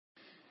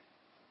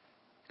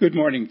Good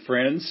morning,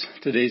 friends.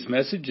 Today's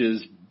message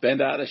is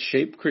Bent Out of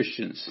Shape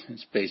Christians.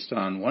 It's based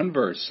on one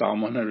verse, Psalm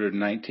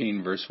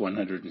 119, verse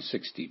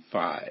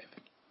 165.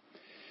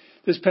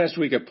 This past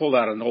week I pulled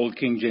out an old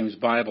King James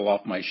Bible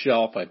off my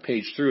shelf. I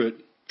paged through it.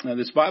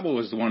 This Bible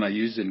was the one I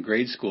used in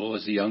grade school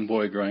as a young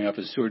boy growing up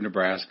in Seward,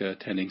 Nebraska,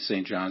 attending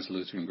St. John's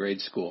Lutheran Grade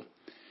School.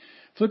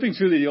 Flipping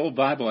through the old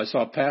Bible, I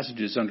saw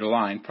passages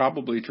underlined,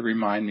 probably to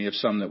remind me of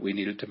some that we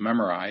needed to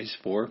memorize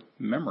for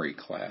memory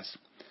class.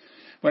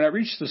 When I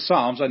reached the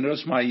Psalms, I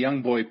noticed my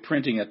young boy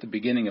printing at the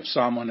beginning of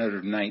Psalm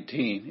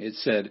 119. It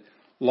said,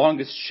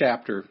 longest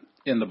chapter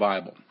in the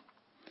Bible.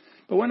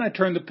 But when I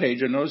turned the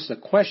page, I noticed a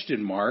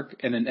question mark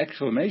and an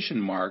exclamation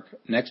mark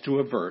next to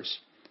a verse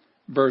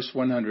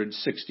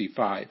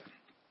 165.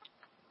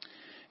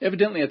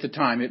 Evidently at the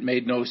time it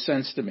made no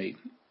sense to me.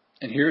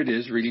 And here it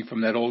is, reading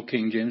from that old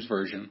King James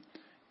Version.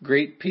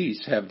 Great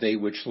peace have they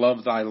which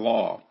love thy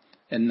law,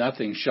 and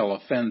nothing shall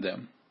offend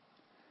them.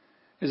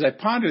 As I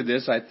pondered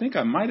this, I think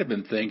I might have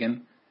been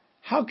thinking,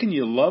 how can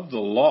you love the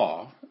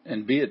law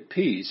and be at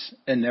peace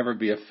and never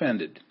be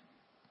offended?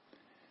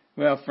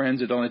 Well,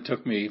 friends, it only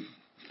took me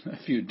a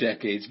few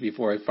decades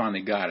before I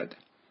finally got it.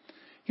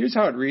 Here's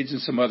how it reads in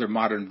some other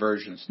modern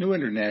versions. New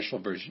International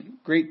Version.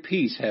 Great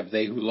peace have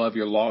they who love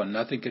your law, and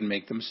nothing can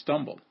make them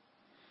stumble.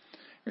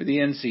 Or the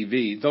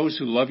NCV. Those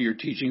who love your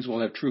teachings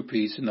will have true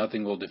peace, and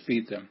nothing will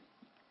defeat them.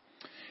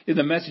 In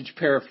the Message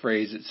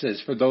paraphrase, it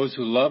says, for those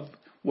who love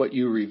what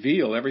you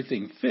reveal,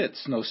 everything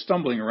fits, no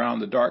stumbling around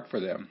the dark for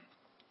them.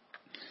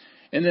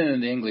 And then in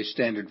the English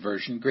Standard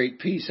Version, great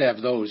peace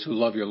have those who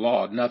love your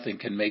law, nothing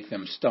can make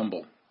them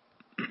stumble.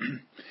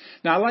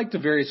 Now, I like the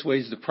various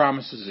ways the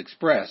promise is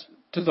expressed.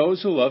 To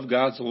those who love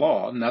God's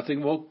law,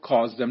 nothing will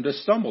cause them to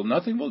stumble.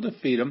 Nothing will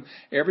defeat them.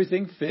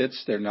 Everything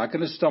fits. They're not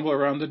going to stumble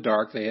around the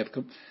dark. They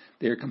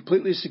are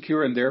completely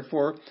secure, and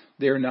therefore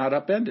they are not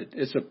upended.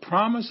 It's a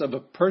promise of a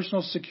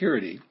personal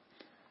security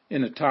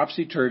in a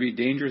topsy-turvy,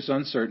 dangerous,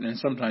 uncertain, and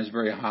sometimes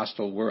very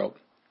hostile world.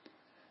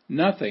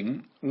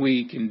 Nothing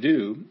we can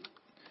do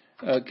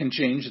can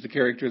change the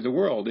character of the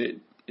world.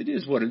 It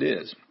is what it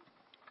is.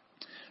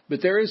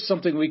 But there is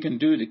something we can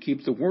do to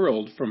keep the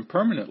world from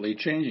permanently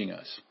changing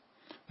us.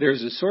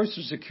 There's a source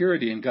of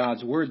security in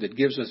God's Word that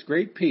gives us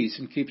great peace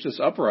and keeps us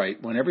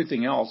upright when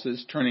everything else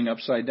is turning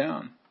upside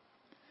down.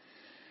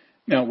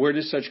 Now, where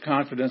does such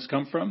confidence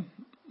come from?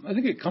 I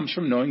think it comes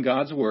from knowing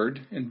God's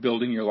Word and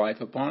building your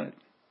life upon it.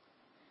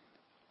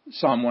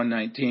 Psalm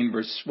 119,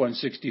 verse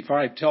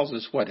 165 tells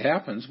us what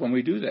happens when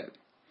we do that.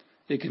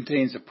 It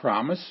contains a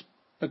promise,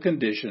 a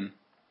condition,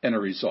 and a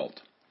result.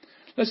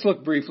 Let's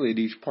look briefly at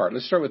each part.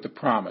 Let's start with the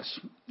promise.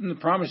 And the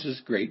promise is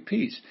great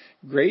peace.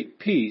 Great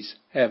peace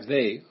have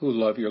they who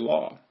love your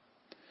law.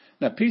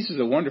 Now, peace is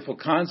a wonderful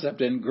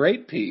concept, and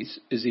great peace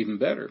is even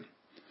better.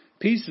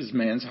 Peace is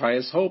man's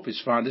highest hope, his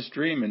fondest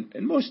dream,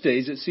 and most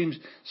days it seems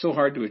so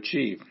hard to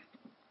achieve.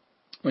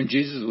 When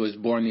Jesus was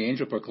born, the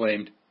angel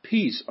proclaimed,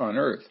 peace on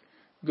earth,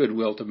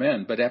 goodwill to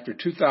men. But after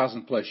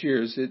 2,000 plus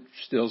years, it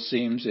still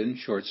seems in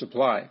short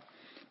supply.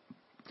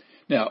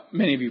 Now,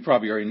 many of you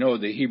probably already know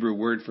the Hebrew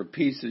word for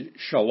peace is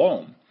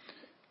shalom.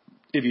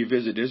 If you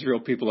visit Israel,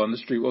 people on the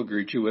street will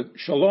greet you with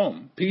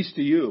shalom, peace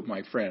to you,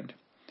 my friend.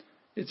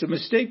 It's a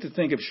mistake to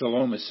think of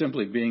shalom as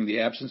simply being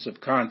the absence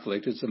of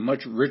conflict. It's a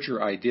much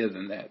richer idea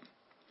than that.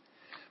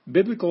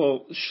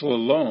 Biblical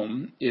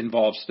shalom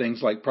involves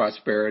things like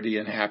prosperity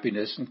and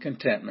happiness and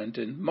contentment,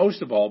 and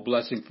most of all,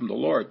 blessing from the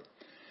Lord.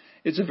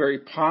 It's a very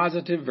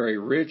positive, very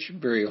rich,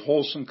 very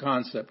wholesome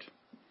concept.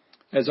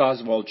 As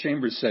Oswald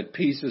Chambers said,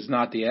 peace is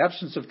not the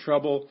absence of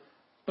trouble,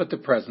 but the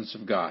presence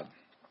of God.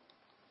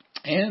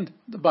 And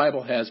the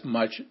Bible has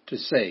much to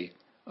say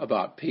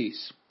about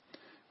peace.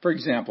 For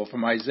example,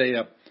 from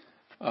Isaiah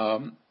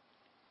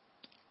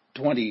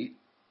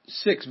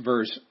 26,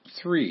 verse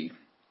 3,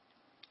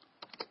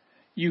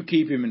 you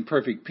keep him in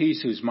perfect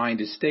peace whose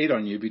mind is stayed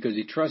on you because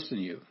he trusts in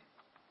you.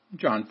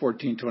 John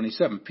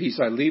 14:27, peace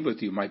I leave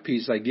with you, my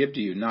peace I give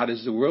to you. Not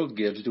as the world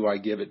gives do I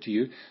give it to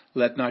you.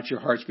 Let not your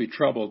hearts be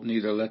troubled,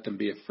 neither let them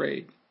be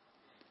afraid.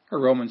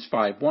 Or Romans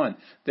 5:1,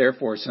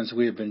 therefore, since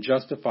we have been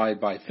justified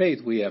by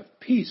faith, we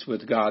have peace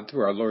with God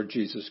through our Lord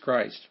Jesus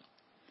Christ.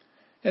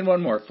 And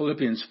one more,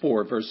 Philippians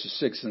 4, verses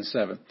 6 and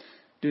 7.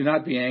 Do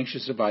not be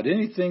anxious about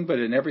anything, but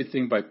in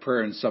everything by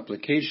prayer and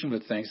supplication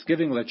with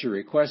thanksgiving, let your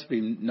requests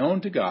be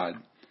known to God.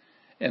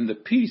 And the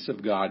peace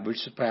of God, which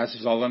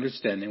surpasses all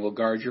understanding, will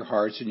guard your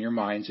hearts and your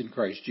minds in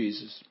Christ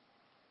Jesus.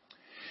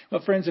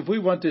 Well, friends, if we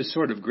want this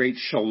sort of great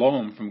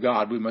shalom from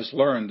God, we must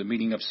learn the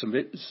meaning of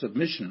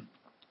submission.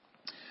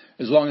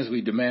 As long as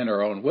we demand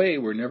our own way,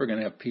 we're never going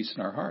to have peace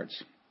in our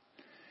hearts.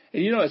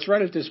 And it's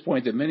right at this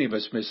point that many of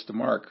us miss the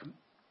mark.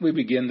 We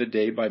begin the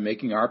day by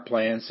making our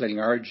plans, setting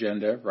our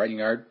agenda,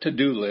 writing our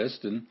to-do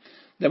list, and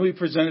then we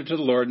present it to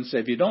the Lord and say,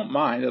 if you don't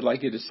mind, I'd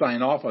like you to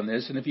sign off on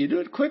this. And if you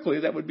do it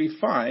quickly, that would be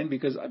fine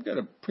because I've got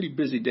a pretty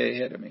busy day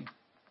ahead of me.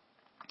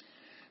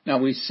 Now,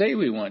 we say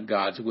we want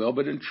God's will,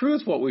 but in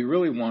truth, what we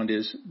really want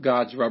is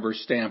God's rubber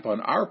stamp on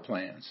our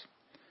plans.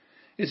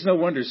 It's no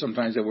wonder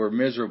sometimes that we're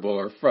miserable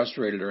or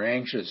frustrated or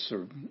anxious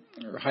or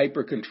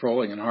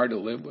hyper-controlling and hard to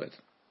live with.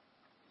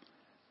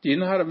 Do you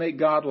know how to make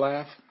God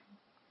laugh?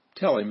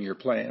 Tell him your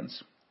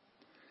plans.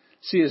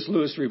 C.S.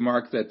 Lewis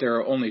remarked that there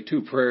are only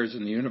two prayers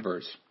in the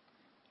universe.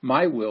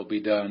 My will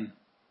be done,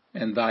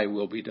 and thy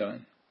will be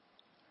done.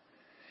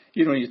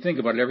 You know, when you think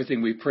about it,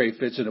 everything we pray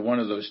fits into one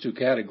of those two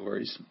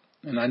categories.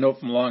 And I know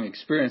from long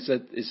experience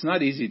that it's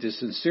not easy to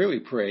sincerely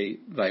pray,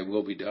 thy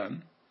will be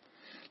done.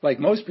 Like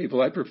most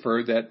people, I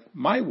prefer that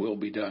my will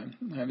be done.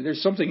 I mean,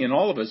 there's something in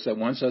all of us that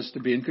wants us to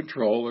be in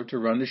control or to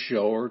run the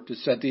show or to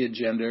set the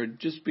agenda or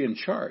just be in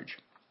charge.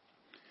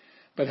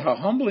 But how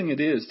humbling it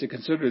is to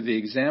consider the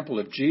example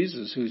of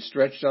Jesus, who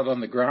stretched out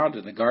on the ground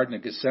in the Garden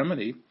of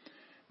Gethsemane,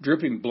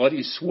 dripping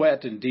bloody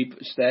sweat and deep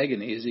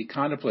agony as he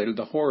contemplated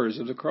the horrors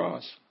of the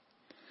cross.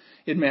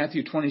 In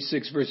Matthew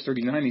 26, verse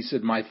 39, he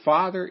said, My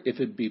Father, if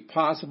it be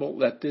possible,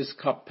 let this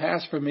cup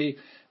pass from me.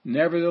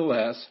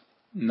 Nevertheless,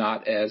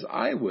 not as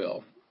I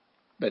will,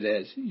 but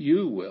as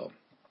you will.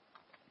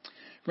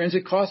 Friends,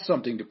 it costs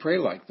something to pray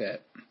like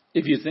that.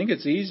 If you think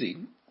it's easy,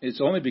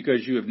 it's only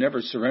because you have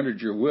never surrendered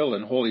your will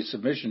in holy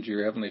submission to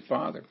your Heavenly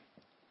Father.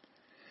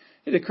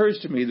 It occurs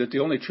to me that the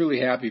only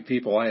truly happy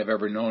people I have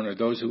ever known are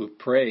those who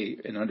pray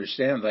and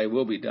understand thy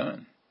will be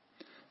done.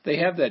 They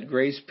have that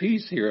grace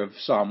peace here of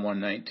Psalm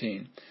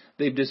 119.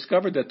 They've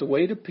discovered that the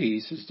way to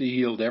peace is to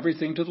yield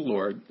everything to the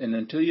Lord, and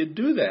until you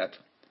do that,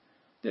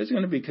 there's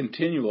going to be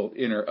continual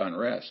inner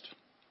unrest.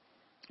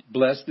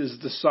 Blessed is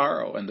the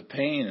sorrow and the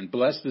pain, and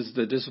blessed is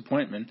the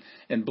disappointment,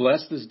 and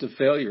blessed is the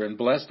failure, and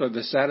blessed are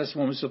the saddest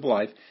moments of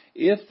life,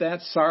 if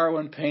that sorrow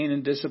and pain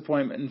and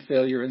disappointment and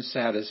failure and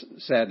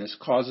sadness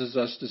causes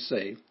us to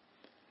say,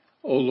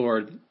 O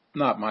Lord,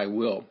 not my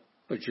will,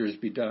 but yours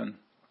be done.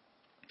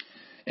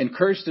 And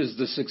cursed is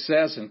the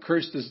success, and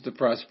cursed is the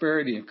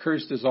prosperity, and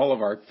cursed is all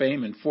of our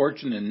fame and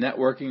fortune and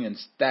networking and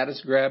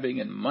status grabbing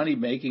and money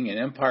making and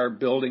empire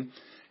building.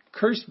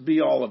 Cursed be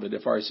all of it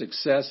if our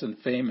success and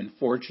fame and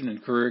fortune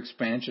and career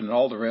expansion and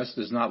all the rest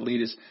does not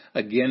lead us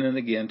again and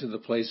again to the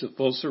place of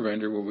full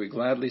surrender where we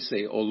gladly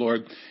say, O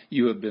Lord,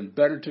 you have been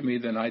better to me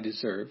than I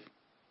deserve.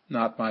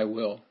 Not my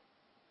will,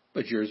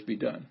 but yours be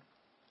done.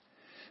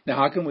 Now,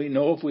 how can we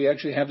know if we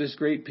actually have this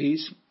great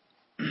peace?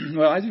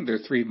 Well, I think there are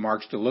three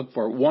marks to look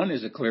for. One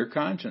is a clear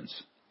conscience.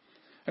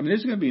 I mean,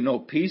 there's going to be no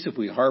peace if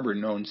we harbor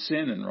known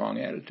sin and wrong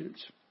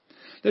attitudes.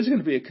 There's going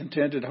to be a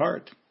contented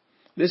heart.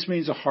 This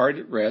means a heart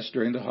at rest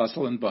during the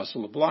hustle and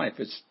bustle of life.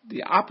 It's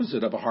the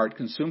opposite of a heart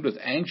consumed with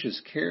anxious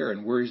care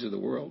and worries of the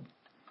world.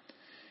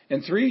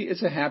 And three,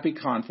 it's a happy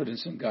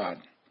confidence in God.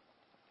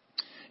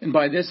 And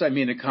by this I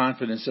mean a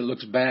confidence that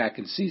looks back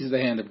and sees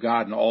the hand of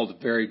God in all the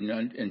varied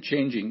and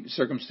changing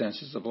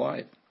circumstances of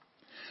life.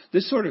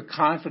 This sort of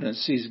confidence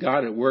sees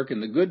God at work in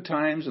the good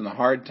times and the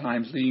hard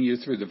times, leading you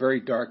through the very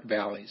dark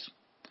valleys.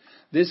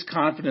 This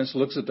confidence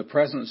looks at the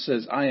present and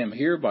says, I am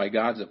here by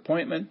God's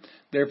appointment,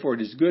 therefore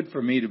it is good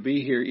for me to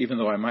be here, even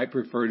though I might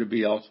prefer to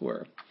be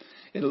elsewhere.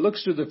 It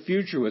looks to the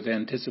future with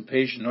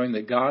anticipation, knowing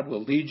that God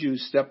will lead you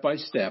step by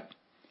step,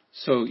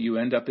 so you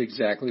end up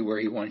exactly where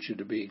he wants you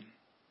to be.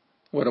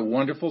 What a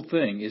wonderful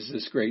thing is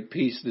this great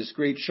peace, this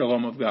great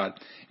shalom of God.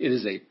 It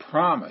is a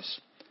promise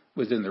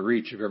within the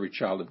reach of every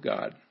child of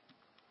God.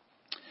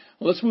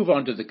 Well, let's move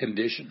on to the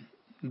condition,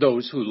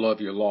 those who love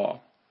your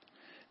law.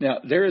 Now,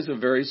 there is a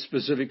very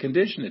specific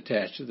condition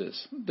attached to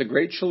this. The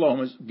great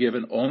shalom is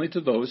given only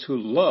to those who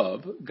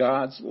love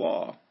God's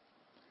law.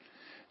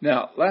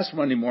 Now, last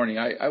Monday morning,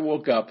 I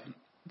woke up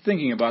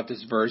thinking about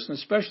this verse, and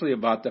especially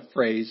about the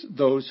phrase,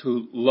 those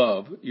who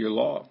love your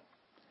law.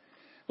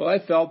 Well, I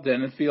felt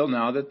then and feel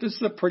now that this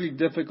is a pretty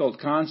difficult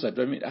concept.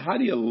 I mean, how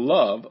do you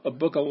love a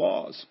book of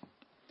laws?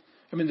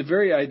 I mean, the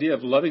very idea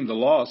of loving the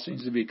law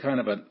seems to be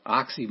kind of an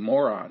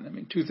oxymoron. I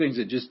mean, two things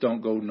that just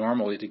don't go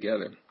normally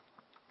together.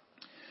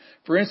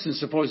 For instance,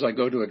 suppose I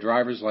go to a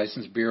driver's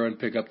license bureau and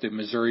pick up the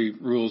Missouri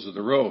Rules of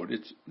the Road.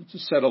 It's a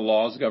set of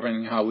laws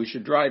governing how we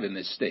should drive in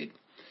this state.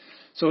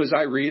 So as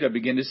I read, I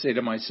begin to say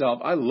to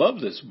myself, I love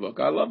this book.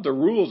 I love the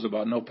rules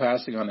about no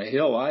passing on a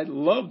hill. I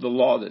love the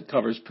law that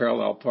covers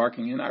parallel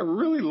parking. And I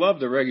really love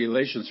the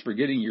regulations for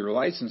getting your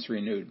license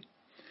renewed.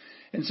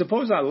 And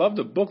suppose I love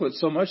the booklet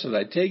so much that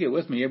I take it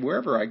with me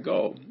wherever I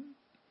go.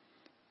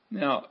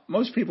 Now,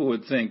 most people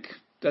would think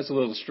that's a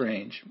little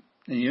strange.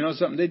 And you know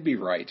something? They'd be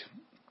right.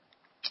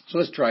 So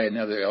let's try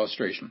another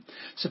illustration.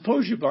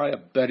 Suppose you buy a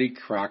Betty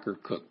Crocker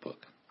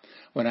cookbook.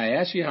 When I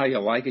ask you how you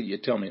like it, you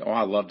tell me, oh,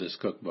 I love this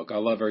cookbook. I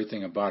love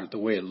everything about it, the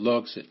way it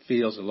looks, it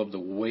feels. I love the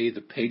way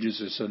the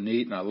pages are so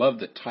neat, and I love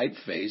the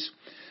typeface.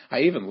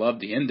 I even love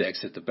the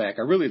index at the back.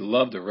 I really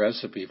love the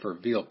recipe for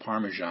veal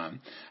parmesan.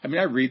 I mean,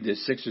 I read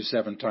this 6 or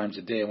 7 times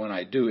a day, and when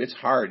I do, it's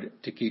hard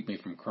to keep me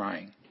from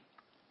crying.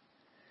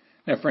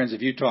 Now, friends,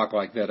 if you talk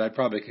like that, I'd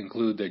probably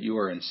conclude that you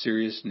are in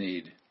serious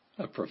need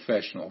of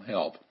professional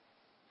help.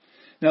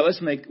 Now,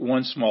 let's make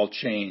one small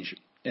change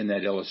in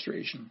that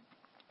illustration.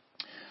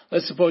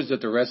 Let's suppose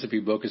that the recipe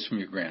book is from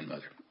your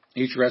grandmother.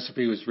 Each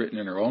recipe was written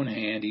in her own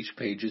hand. Each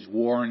page is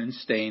worn and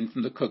stained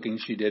from the cooking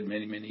she did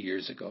many, many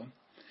years ago.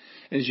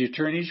 As you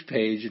turn each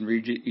page and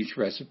read each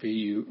recipe,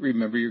 you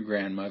remember your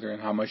grandmother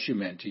and how much she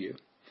meant to you.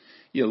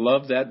 You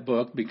love that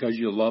book because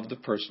you love the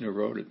person who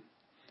wrote it.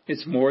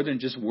 It's more than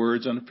just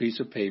words on a piece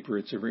of paper.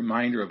 It's a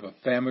reminder of a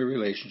family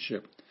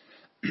relationship,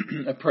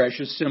 a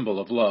precious symbol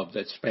of love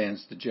that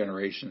spans the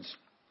generations.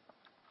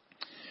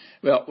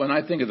 Well, when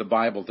I think of the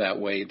Bible that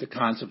way, the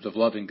concept of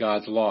loving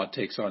God's law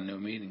takes on new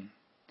meaning.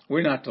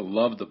 We're not to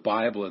love the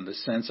Bible in the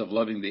sense of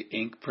loving the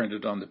ink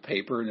printed on the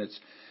paper, and it's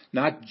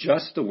not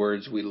just the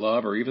words we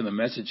love or even the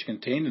message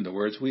contained in the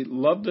words. We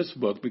love this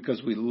book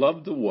because we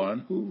love the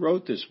one who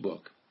wrote this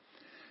book.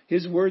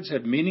 His words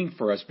have meaning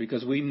for us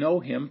because we know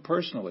him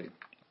personally.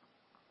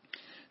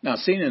 Now,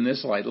 seen in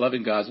this light,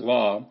 loving God's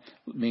law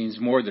means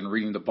more than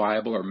reading the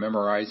Bible or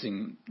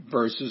memorizing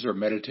verses or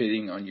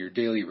meditating on your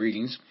daily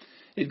readings.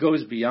 It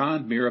goes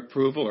beyond mere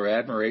approval or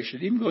admiration.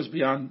 It even goes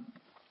beyond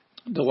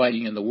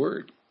delighting in the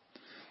Word.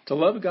 To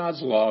love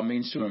God's law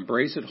means to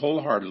embrace it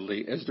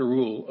wholeheartedly as the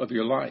rule of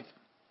your life.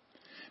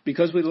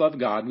 Because we love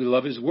God, we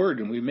love His Word,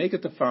 and we make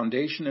it the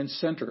foundation and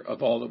center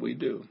of all that we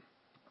do.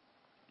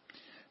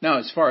 Now,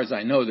 as far as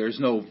I know, there's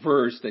no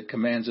verse that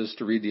commands us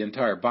to read the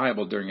entire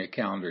Bible during a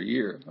calendar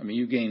year. I mean,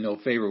 you gain no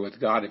favor with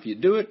God if you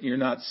do it. You're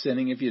not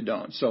sinning if you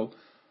don't. So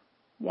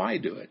why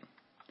do it?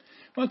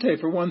 Well, I'll tell you,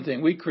 for one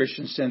thing, we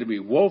Christians tend to be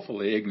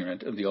woefully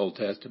ignorant of the Old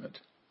Testament.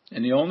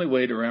 And the only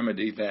way to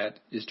remedy that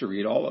is to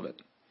read all of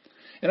it.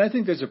 And I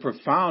think there's a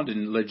profound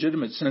and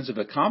legitimate sense of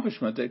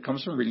accomplishment that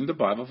comes from reading the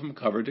Bible from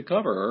cover to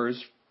cover, or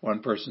as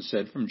one person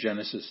said, from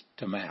Genesis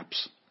to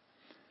maps.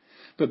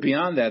 But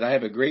beyond that, I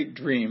have a great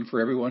dream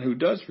for everyone who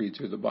does read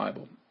through the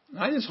Bible.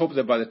 I just hope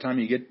that by the time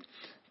you get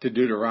to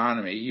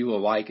Deuteronomy, you will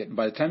like it. And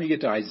by the time you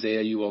get to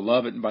Isaiah, you will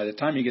love it. And by the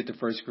time you get to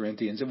 1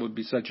 Corinthians, it will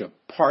be such a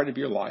part of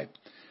your life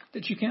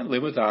that you can't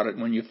live without it.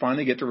 And when you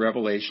finally get to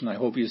Revelation, I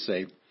hope you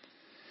say,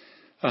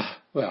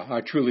 well,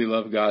 I truly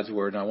love God's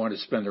Word, and I want to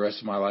spend the rest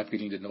of my life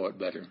getting to know it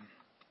better.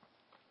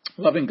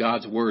 Loving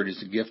God's Word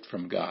is a gift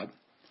from God.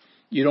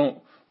 You don't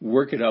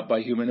work it up by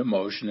human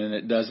emotion, and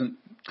it doesn't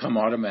come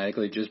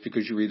automatically just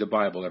because you read the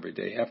Bible every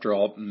day. After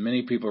all,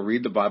 many people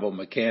read the Bible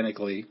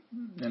mechanically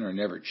and are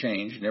never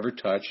changed, never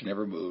touched,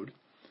 never moved.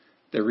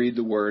 They read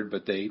the Word,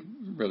 but they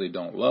really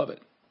don't love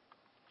it.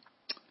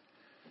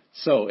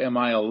 So, am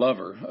I a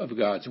lover of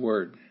God's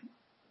Word?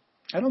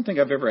 I don't think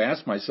I've ever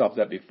asked myself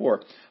that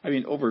before. I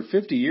mean, over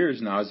 50 years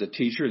now as a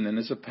teacher and then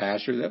as a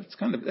pastor, that's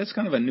kind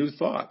of a new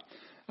thought.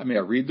 I mean,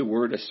 I read the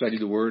Word, I study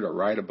the Word, I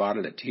write about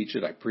it, I teach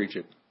it, I preach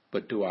it.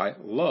 But do I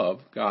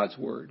love God's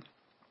Word?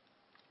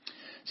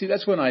 See,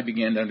 that's when I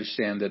began to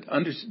understand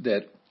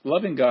that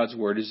loving God's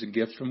Word is a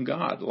gift from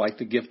God, like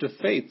the gift of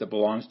faith that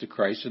belongs to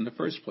Christ in the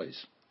first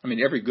place. I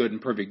mean, every good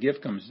and perfect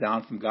gift comes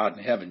down from God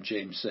in heaven,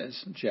 James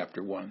says in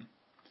chapter 1.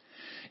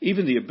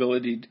 Even the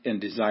ability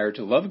and desire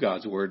to love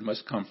God's Word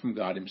must come from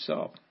God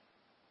Himself.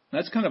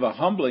 That's kind of a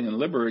humbling and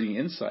liberating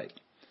insight.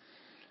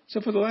 So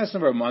for the last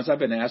number of months, I've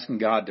been asking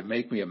God to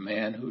make me a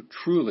man who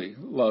truly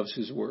loves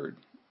His Word,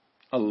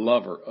 a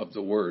lover of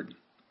the Word.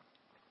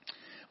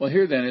 Well,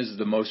 here then is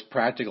the most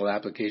practical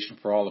application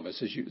for all of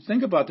us. As you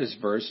think about this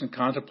verse and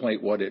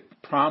contemplate what it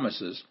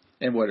promises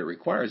and what it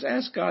requires,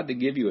 ask God to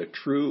give you a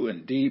true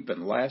and deep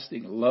and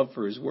lasting love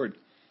for His Word.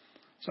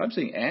 So I'm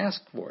saying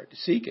ask for it,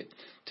 seek it.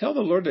 Tell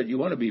the Lord that you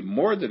want to be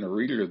more than a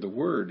reader of the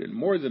Word and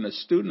more than a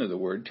student of the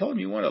Word. Tell Him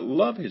you want to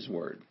love His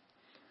Word.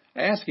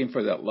 Ask Him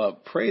for that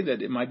love. Pray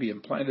that it might be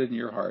implanted in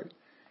your heart.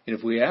 And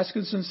if we ask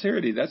in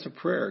sincerity, that's a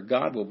prayer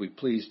God will be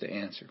pleased to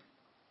answer.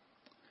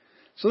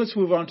 So let's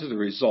move on to the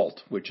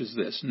result, which is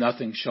this: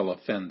 nothing shall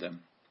offend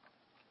them.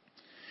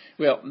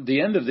 Well, the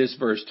end of this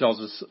verse tells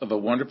us of a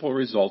wonderful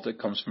result that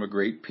comes from a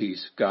great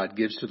peace God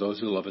gives to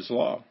those who love His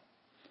law.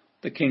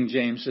 The King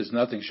James says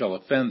nothing shall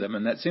offend them,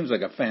 and that seems like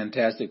a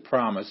fantastic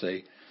promise,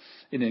 an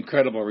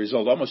incredible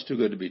result, almost too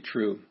good to be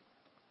true.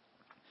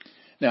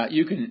 Now,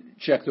 you can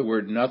check the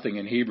word nothing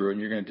in Hebrew, and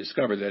you're going to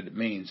discover that it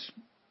means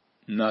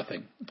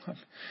nothing.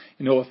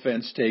 No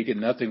offense taken.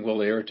 Nothing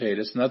will irritate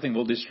us. Nothing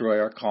will destroy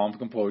our calm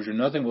composure.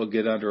 Nothing will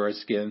get under our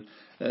skin.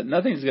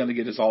 Nothing's going to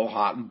get us all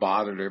hot and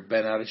bothered or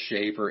bent out of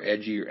shape or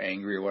edgy or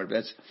angry or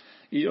whatever.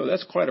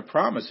 That's quite a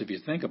promise if you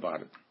think about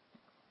it.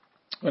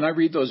 When I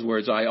read those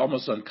words, I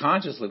almost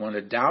unconsciously want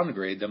to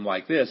downgrade them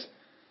like this: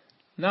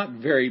 not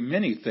very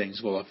many things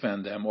will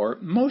offend them, or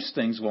most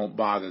things won't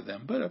bother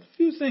them, but a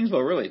few things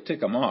will really tick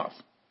them off.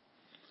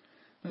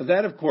 Now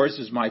that, of course,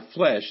 is my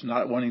flesh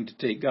not wanting to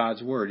take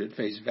God's Word at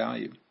face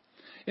value.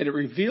 And it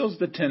reveals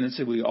the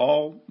tendency we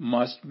all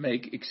must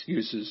make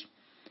excuses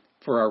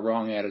for our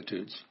wrong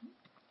attitudes.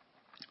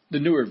 The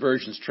newer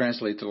versions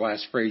translate the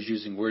last phrase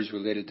using words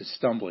related to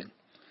stumbling.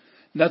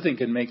 Nothing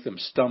can make them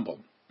stumble.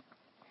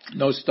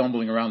 No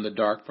stumbling around the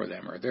dark for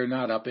them, or they're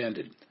not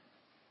upended.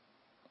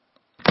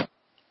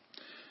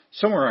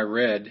 Somewhere I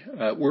read,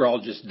 we're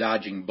all just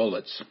dodging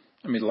bullets.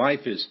 I mean,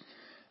 life is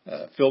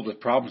filled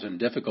with problems and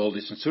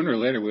difficulties, and sooner or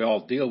later we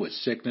all deal with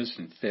sickness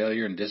and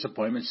failure and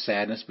disappointment,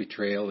 sadness,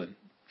 betrayal, and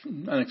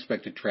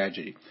unexpected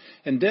tragedy.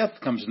 And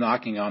death comes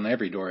knocking on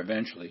every door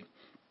eventually.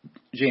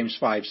 James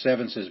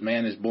 5:7 says,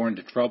 man is born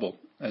to trouble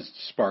as the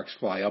sparks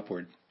fly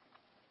upward.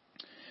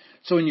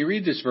 So when you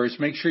read this verse,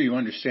 make sure you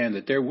understand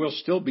that there will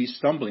still be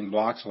stumbling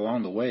blocks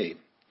along the way.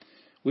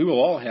 We will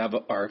all have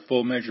our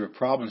full measure of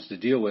problems to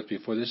deal with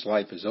before this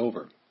life is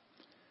over.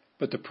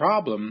 But the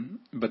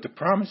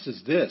promise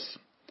is this: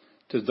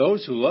 to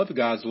those who love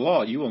God's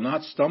law, you will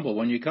not stumble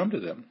when you come to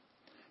them.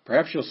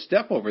 Perhaps you'll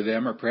step over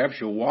them, or perhaps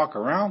you'll walk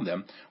around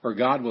them, or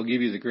God will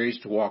give you the grace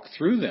to walk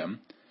through them.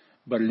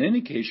 But in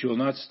any case, you will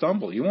not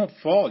stumble. You won't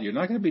fall. You're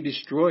not going to be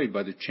destroyed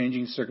by the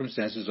changing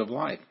circumstances of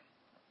life.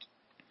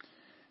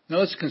 Now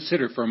let's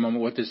consider for a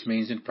moment what this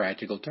means in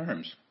practical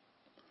terms.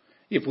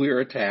 If we are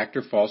attacked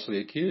or falsely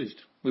accused,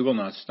 we will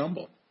not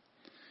stumble.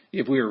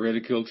 If we are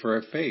ridiculed for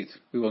our faith,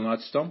 we will not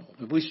stumble.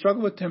 If we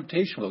struggle with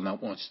temptation, we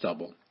won't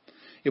stumble.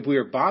 If we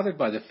are bothered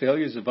by the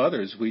failures of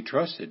others we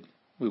trusted,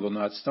 we will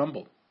not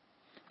stumble.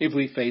 If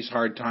we face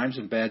hard times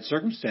and bad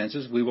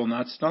circumstances, we will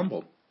not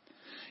stumble.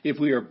 If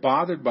we are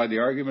bothered by the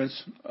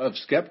arguments of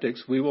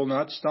skeptics, we will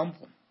not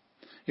stumble.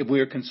 If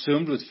we are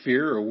consumed with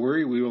fear or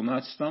worry, we will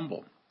not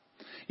stumble.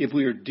 If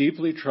we are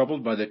deeply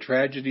troubled by the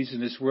tragedies in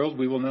this world,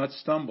 we will not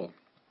stumble.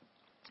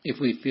 If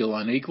we feel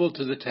unequal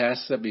to the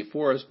tasks set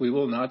before us, we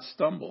will not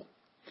stumble.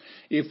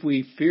 If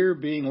we fear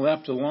being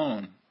left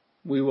alone,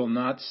 we will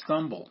not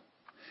stumble.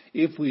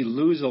 If we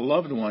lose a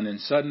loved one in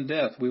sudden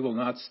death, we will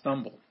not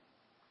stumble.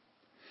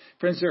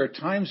 Friends, there are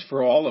times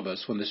for all of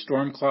us when the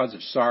storm clouds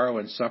of sorrow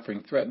and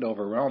suffering threaten to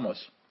overwhelm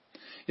us.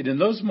 And in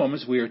those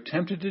moments we are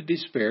tempted to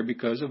despair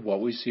because of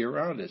what we see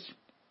around us.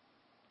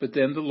 But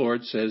then the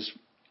Lord says,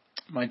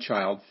 "My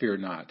child, fear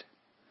not.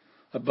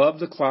 Above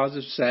the clouds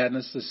of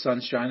sadness, the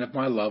sunshine of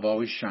my love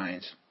always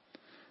shines."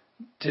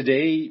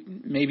 Today,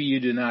 maybe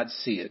you do not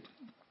see it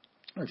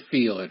or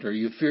feel it, or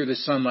you fear the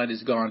sunlight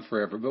is gone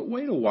forever. But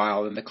wait a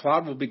while and the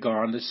cloud will be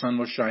gone, the sun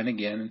will shine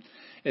again.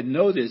 And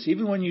know this,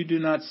 even when you do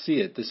not see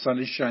it, the sun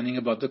is shining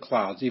above the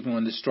clouds, even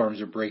when the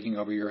storms are breaking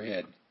over your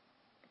head.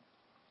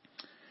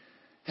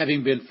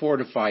 Having been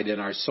fortified in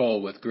our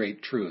soul with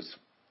great truth,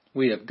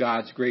 we have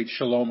God's great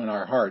shalom in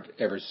our heart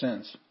ever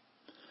since.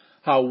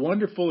 How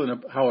wonderful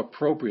and how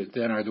appropriate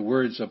then are the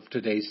words of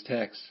today's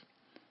text.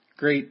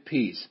 Great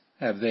peace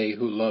have they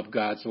who love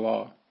God's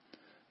law.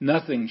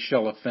 Nothing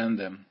shall offend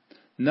them.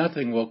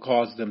 Nothing will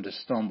cause them to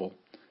stumble.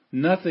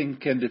 Nothing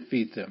can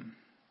defeat them.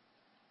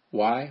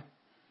 Why?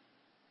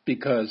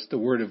 Because the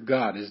Word of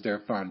God is their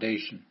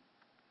foundation.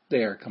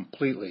 They are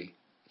completely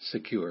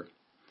secure.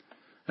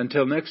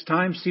 Until next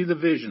time, see the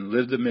vision,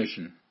 live the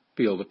mission,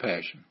 feel the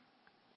passion.